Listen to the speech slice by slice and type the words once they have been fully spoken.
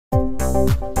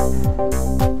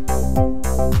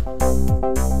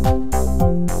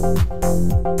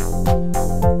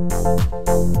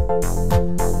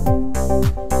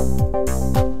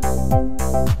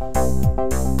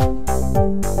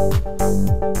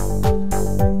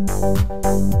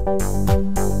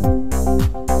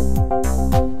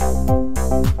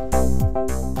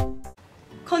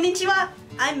Konnichiwa,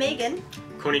 I'm Megan.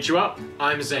 Konnichiwa,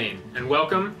 I'm Zane, and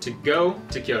welcome to Go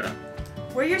to Kyoto.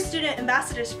 We're your student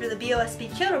ambassadors for the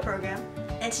BOSB Kyoto program,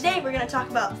 and today we're going to talk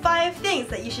about 5 things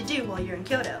that you should do while you're in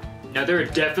Kyoto. Now there are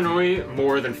definitely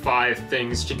more than 5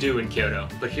 things to do in Kyoto,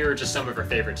 but here are just some of our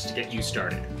favorites to get you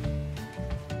started.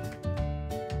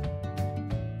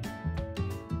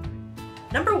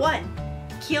 Number 1,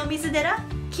 Kiyomizu-dera,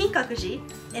 Kinkakuji,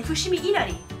 and Fushimi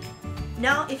Inari.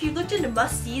 Now, if you looked into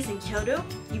must-sees in Kyoto,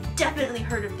 you've definitely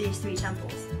heard of these 3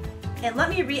 temples. And let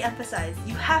me re-emphasize,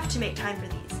 you have to make time for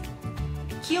these.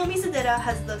 Kiyomizu-dera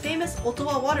has the famous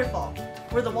Otowa waterfall,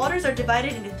 where the waters are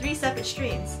divided into 3 separate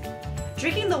streams.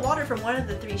 Drinking the water from one of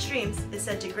the 3 streams is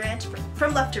said to grant,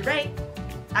 from left to right,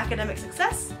 academic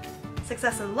success,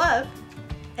 success in love,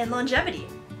 and longevity.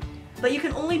 But you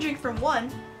can only drink from one,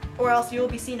 or else you will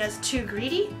be seen as too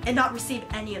greedy and not receive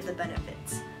any of the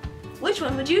benefits. Which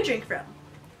one would you drink from?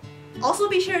 Also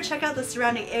be sure to check out the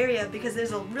surrounding area because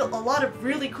there's a lot of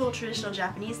really cool traditional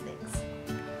Japanese things.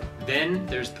 Then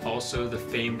there's also the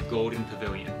famed Golden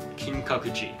Pavilion,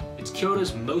 Kinkakuji. It's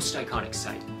Kyoto's most iconic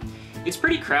site. It's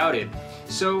pretty crowded,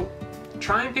 so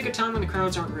try and pick a time when the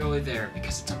crowds aren't really there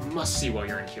because it's a must-see while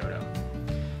you're in Kyoto.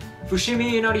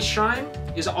 Fushimi Inari Shrine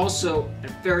is also a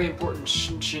very important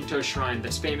Shinto shrine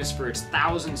that's famous for its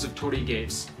thousands of torii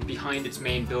gates behind its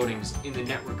main buildings in the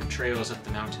network of trails up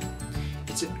the mountain.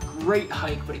 It's a great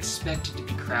hike, but expected to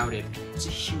be crowded. It's a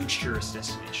huge tourist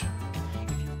destination.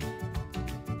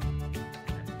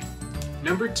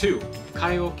 Number 2,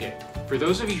 karaoke. For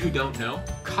those of you who don't know,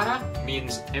 kara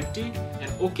means empty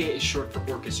and oke is short for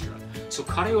orchestra. So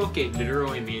karaoke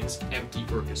literally means empty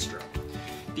orchestra.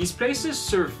 These places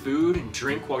serve food and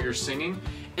drink while you're singing,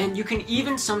 and you can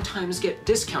even sometimes get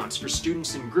discounts for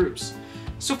students in groups.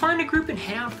 So find a group and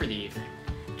hang out for the evening.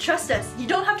 Trust us, you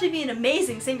don't have to be an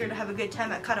amazing singer to have a good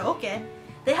time at karaoke.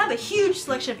 They have a huge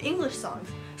selection of English songs,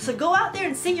 so go out there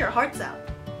and sing your hearts out.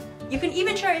 You can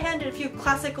even try your hand at a few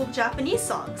classical Japanese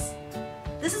songs.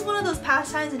 This is one of those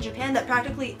pastimes in Japan that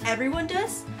practically everyone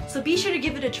does, so be sure to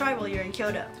give it a try while you're in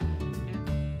Kyoto.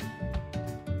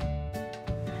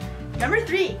 Number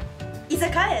 3,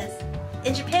 izakayas.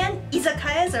 In Japan,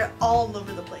 izakayas are all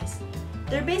over the place.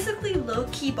 They're basically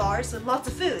low-key bars with lots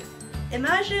of food.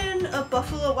 Imagine a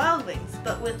Buffalo Wild Wings,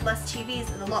 but with less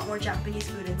TVs and a lot more Japanese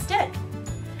food instead.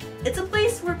 It's a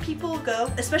place where people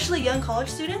go, especially young college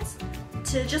students,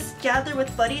 to just gather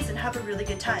with buddies and have a really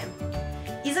good time.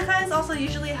 Izakayas also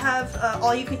usually have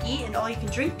all-you-can-eat and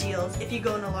all-you-can-drink deals if you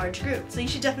go in a large group, so you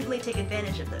should definitely take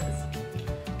advantage of those.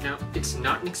 Now, it's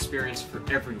not an experience for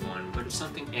everyone, but it's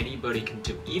something anybody can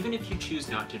do, even if you choose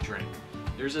not to drink.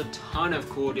 There's a ton of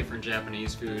cool different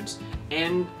Japanese foods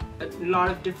and a lot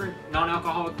of different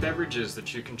non-alcoholic beverages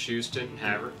that you can choose to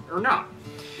have or not.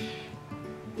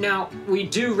 Now, we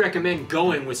do recommend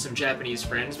going with some Japanese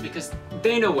friends because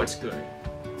they know what's good.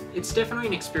 It's definitely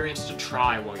an experience to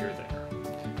try while you're there.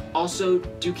 Also,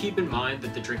 do keep in mind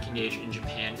that the drinking age in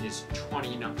Japan is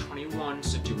 20, not 21,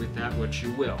 so do with that what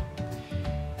you will.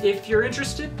 If you're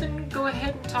interested, then go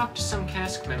ahead and talk to some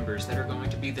cask members that are going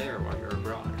to be there while you're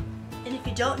abroad. And if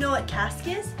you don't know what cask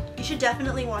is, you should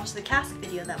definitely watch the cask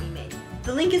video that we made.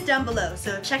 The link is down below,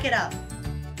 so check it out.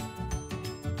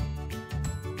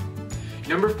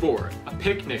 Number 4, a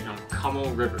picnic on Kamo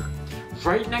River.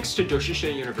 Right next to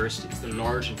Doshisha University is the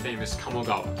large and famous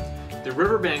Kamogawa. The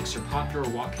riverbanks are popular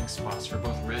walking spots for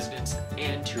both residents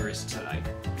and tourists alike.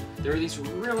 There are these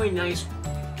really nice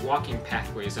walking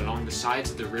pathways along the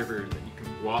sides of the river that you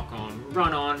can walk on,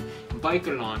 run on, bike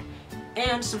along,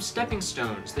 and some stepping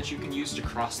stones that you can use to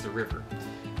cross the river.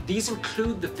 These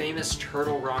include the famous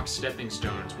Turtle Rock stepping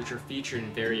stones, which are featured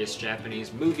in various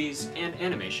Japanese movies and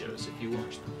anime shows if you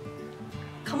watch them.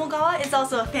 Kamogawa is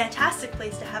also a fantastic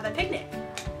place to have a picnic.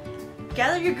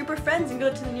 Gather your group of friends and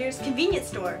go to the nearest convenience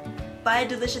store, buy a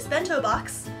delicious bento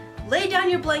box, lay down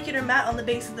your blanket or mat on the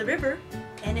banks of the river,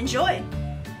 and enjoy.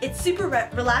 It's super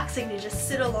relaxing to just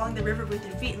sit along the river with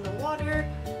your feet in the water,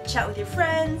 chat with your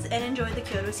friends, and enjoy the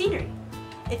Kyoto scenery.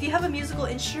 If you have a musical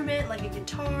instrument like a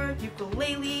guitar,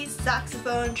 ukulele,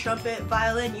 saxophone, trumpet,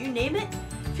 violin, you name it,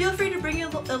 feel free to bring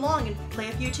it along and play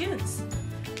a few tunes.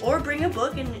 Or bring a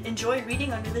book and enjoy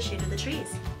reading under the shade of the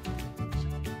trees.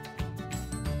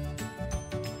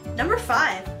 Number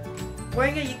 5,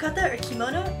 wearing a yukata or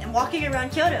kimono and walking around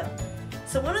Kyoto.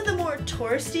 So one of the more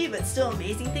touristy but still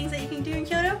amazing things that you can do in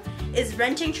Kyoto is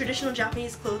renting traditional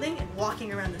Japanese clothing and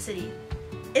walking around the city.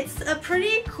 It's a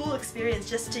pretty cool experience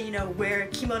just to, wear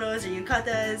kimonos or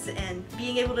yukatas and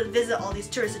being able to visit all these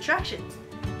tourist attractions.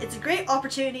 It's a great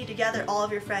opportunity to gather all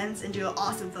of your friends and do an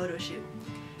awesome photo shoot.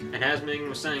 And as Megan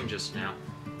was saying just now,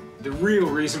 the real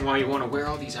reason why you want to wear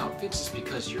all these outfits is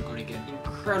because you're going to get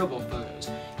incredible photos.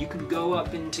 You can go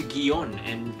up into Gion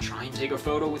and try and take a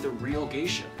photo with a real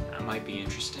geisha. That might be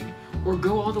interesting. Or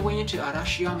go all the way into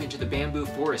Arashiyama, into the bamboo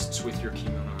forests with your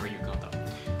kimono or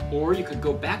yukata. Or you could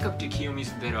go back up to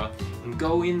Kiyomizudera and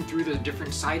go in through the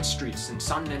different side streets in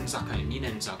Sannenzaka and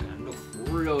Ninenzaka and look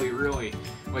really, really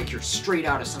like you're straight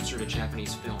out of some sort of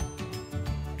Japanese film.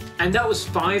 And that was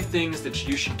 5 things that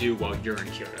you should do while you're in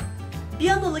Kyoto. Be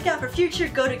on the lookout for future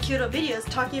Go to Kyoto videos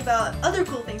talking about other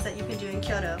cool things that you can do in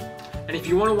Kyoto. And if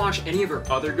you want to watch any of our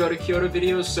other Go to Kyoto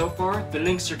videos so far, the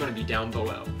links are going to be down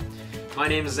below. My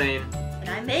name is Zane. And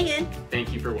I'm Megan.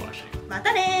 Thank you for watching.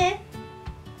 Mata ne!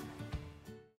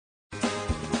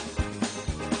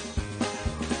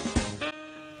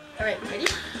 Alright, ready?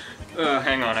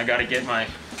 Hang on, I gotta get my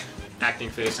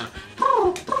acting face on.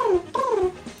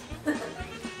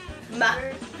 Ma.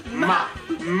 Ma.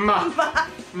 Ma.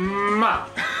 Ma.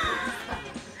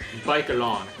 Bike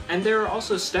along. And there are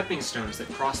also stepping stones that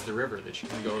cross the river that you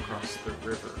can go across the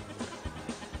river.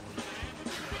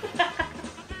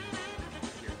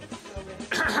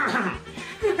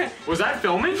 Was that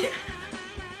filming?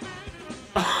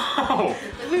 Oh!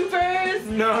 Bloopers!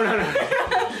 No.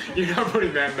 You're not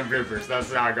putting that in the bloopers.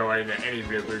 That's not going into any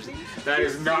bloopers. That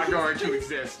is not going to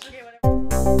exist. Okay,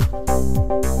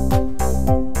 whatever.